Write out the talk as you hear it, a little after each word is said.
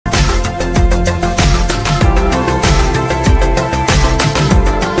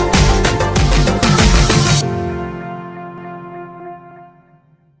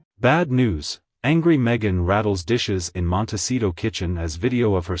Bad news. Angry Meghan rattles dishes in Montecito kitchen as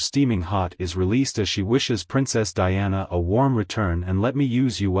video of her steaming hot is released as she wishes Princess Diana a warm return and let me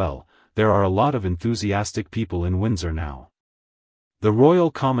use you well. There are a lot of enthusiastic people in Windsor now. The royal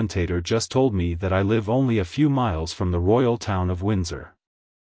commentator just told me that I live only a few miles from the royal town of Windsor.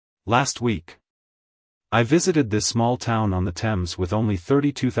 Last week, I visited this small town on the Thames with only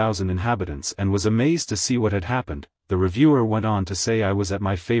 32,000 inhabitants and was amazed to see what had happened. The reviewer went on to say I was at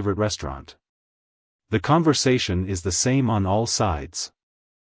my favorite restaurant. The conversation is the same on all sides.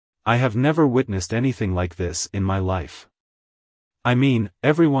 I have never witnessed anything like this in my life. I mean,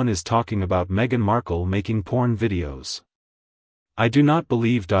 everyone is talking about Meghan Markle making porn videos. I do not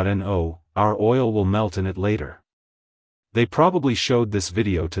believe. No, our oil will melt in it later. They probably showed this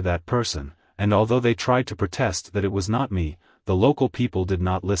video to that person, and although they tried to protest that it was not me, the local people did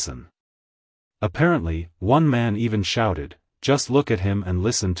not listen. Apparently, one man even shouted, "Just look at him and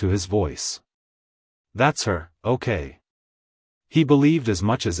listen to his voice. That's her, okay." He believed as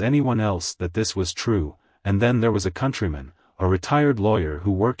much as anyone else that this was true, and then there was a countryman, a retired lawyer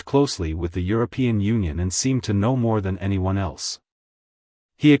who worked closely with the European Union and seemed to know more than anyone else.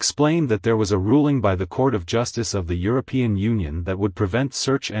 He explained that there was a ruling by the Court of Justice of the European Union that would prevent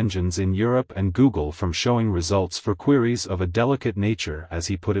search engines in Europe and Google from showing results for queries of a delicate nature, as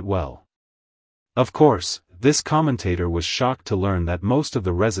he put it well. Of course, this commentator was shocked to learn that most of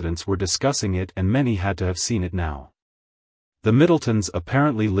the residents were discussing it and many had to have seen it now. The Middletons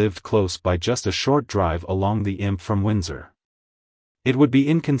apparently lived close by, just a short drive along the Imp from Windsor. It would be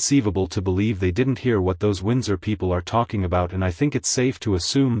inconceivable to believe they didn't hear what those Windsor people are talking about, and I think it's safe to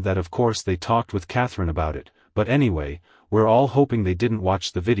assume that of course they talked with Catherine about it, but anyway, we're all hoping they didn't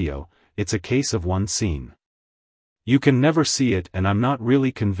watch the video. It's a case of one scene. You can never see it, and I'm not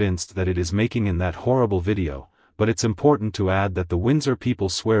really convinced that it is making in that horrible video, but it's important to add that the Windsor people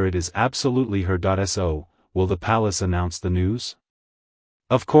swear it is absolutely her. So, will the palace announce the news?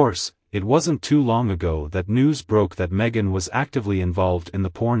 Of course, it wasn't too long ago that news broke that Meghan was actively involved in the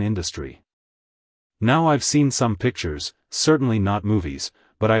porn industry. Now I've seen some pictures, certainly not movies,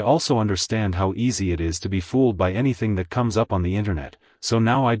 but I also understand how easy it is to be fooled by anything that comes up on the internet, so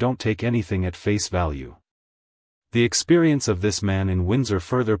now I don't take anything at face value. The experience of this man in Windsor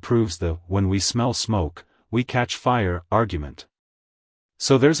further proves the "when we smell smoke, we catch fire" argument.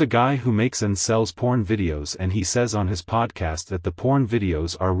 So there's a guy who makes and sells porn videos, and he says on his podcast that the porn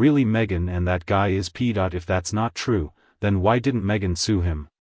videos are really Meghan and that guy is P. If that's not true, then why didn't Meghan sue him?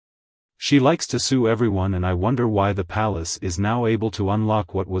 She likes to sue everyone, and I wonder why the palace is now able to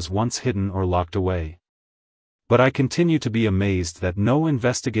unlock what was once hidden or locked away. But I continue to be amazed that no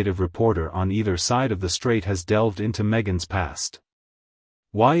investigative reporter on either side of the strait has delved into Meghan's past.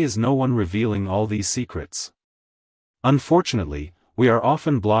 Why is no one revealing all these secrets? Unfortunately, we are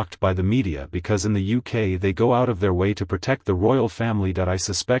often blocked by the media because in the UK they go out of their way to protect the royal family. I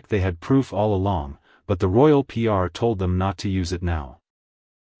suspect they had proof all along, but the royal PR told them not to use it now.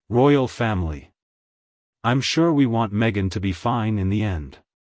 Royal family. I'm sure we want Meghan to be fine in the end.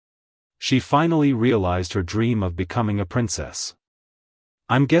 She finally realized her dream of becoming a princess.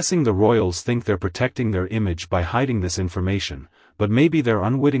 I'm guessing the royals think they're protecting their image by hiding this information, but maybe they're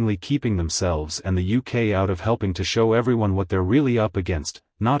unwittingly keeping themselves and the UK out of helping to show everyone what they're really up against,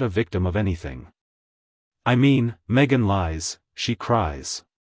 not a victim of anything. I mean, Meghan lies, she cries.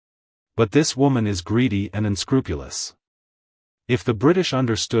 But this woman is greedy and unscrupulous. If the British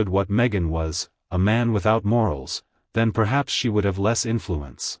understood what Meghan was, a man without morals, then perhaps she would have less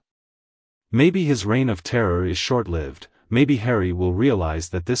influence. Maybe his reign of terror is short-lived. Maybe Harry will realize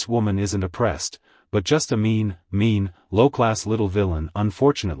that this woman isn't oppressed, but just a mean, low-class little villain.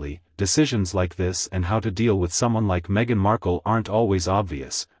 Unfortunately, decisions like this and how to deal with someone like Meghan Markle aren't always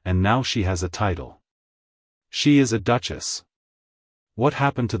obvious, and now she has a title. She is a duchess. What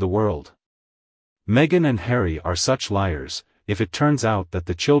happened to the world? Meghan and Harry are such liars. If it turns out that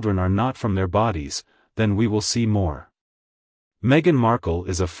the children are not from their bodies, then we will see more. Meghan Markle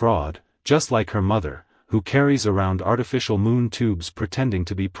is a fraud, just like her mother, who carries around artificial moon tubes pretending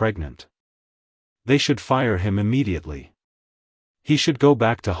to be pregnant. They should fire him immediately. He should go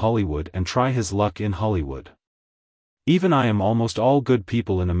back to Hollywood and try his luck in Hollywood. Even I am almost all good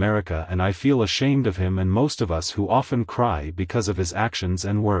people in America, and I feel ashamed of him and most of us who often cry because of his actions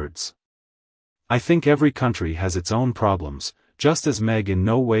and words. I think every country has its own problems, just as Meg in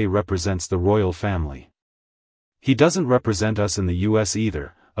no way represents the royal family. He doesn't represent us in the US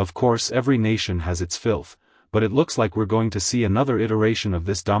either. Of course every nation has its filth, but it looks like we're going to see another iteration of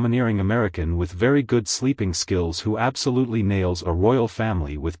this domineering American with very good sleeping skills who absolutely nails a royal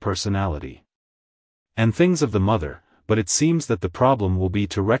family with personality. And things of the mother, but it seems that the problem will be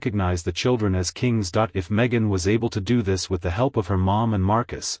to recognize the children as kings. If Meghan was able to do this with the help of her mom and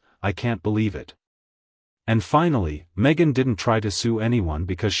Marcus, I can't believe it. And finally, Meghan didn't try to sue anyone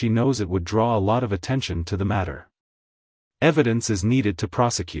because she knows it would draw a lot of attention to the matter. Evidence is needed to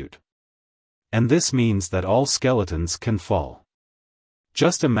prosecute. And this means that all skeletons can fall.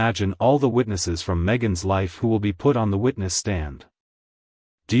 Just imagine all the witnesses from Meghan's life who will be put on the witness stand.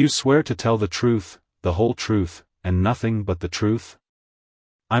 Do you swear to tell the truth, the whole truth, and nothing but the truth?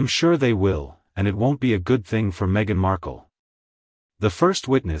 I'm sure they will, and it won't be a good thing for Meghan Markle. The first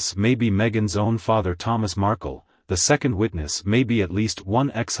witness may be Meghan's own father Thomas Markle, the second witness may be at least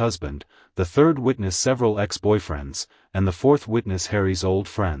one ex-husband, the third witness several ex-boyfriends, and the fourth witness Harry's old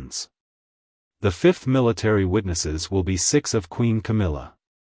friends. The fifth military witnesses will be 6 of Queen Camilla.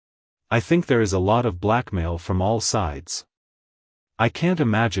 I think there is a lot of blackmail from all sides. I can't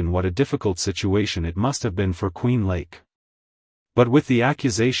imagine what a difficult situation it must have been for Queen Lake. But with the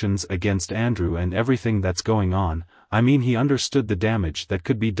accusations against Andrew and everything that's going on, I mean, he understood the damage that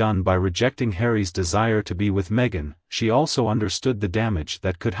could be done by rejecting Harry's desire to be with Meghan. She also understood the damage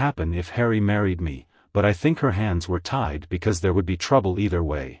that could happen if Harry married me, but I think her hands were tied because there would be trouble either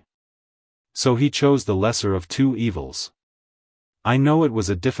way. So he chose the lesser of two evils. I know it was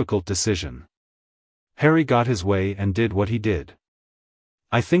a difficult decision. Harry got his way and did what he did.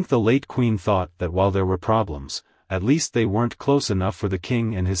 I think the late Queen thought that while there were problems, at least they weren't close enough for the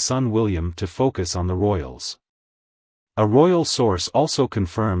King and his son William to focus on the royals. A royal source also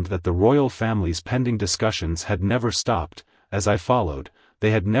confirmed that the royal family's pending discussions had never stopped. As I followed,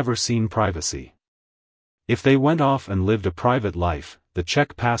 they had never seen privacy. If they went off and lived a private life, the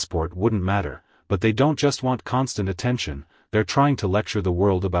Czech passport wouldn't matter, but they don't just want constant attention, they're trying to lecture the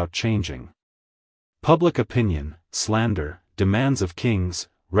world about changing public opinion, slander, demands of kings,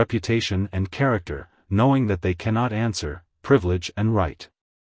 reputation and character, knowing that they cannot answer, privilege and right.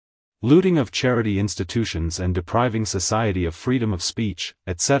 Looting of charity institutions and depriving society of freedom of speech,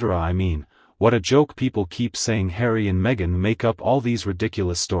 etc. I mean, what a joke. People keep saying Harry and Meghan make up all these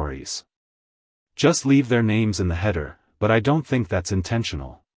ridiculous stories. Just leave their names in the header, but I don't think that's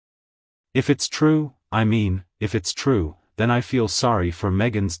intentional. If it's true, then I feel sorry for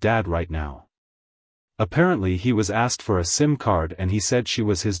Meghan's dad right now. Apparently he was asked for a SIM card and he said she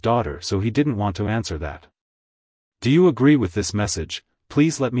was his daughter, so he didn't want to answer that. Do you agree with this message?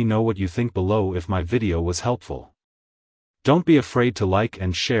 Please let me know what you think below. If my video was helpful, don't be afraid to like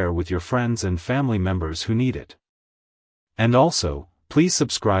and share with your friends and family members who need it. And also, please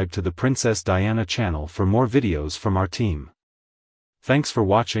subscribe to the Princess Diana channel for more videos from our team. Thanks for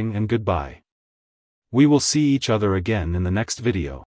watching and goodbye. We will see each other again in the next video.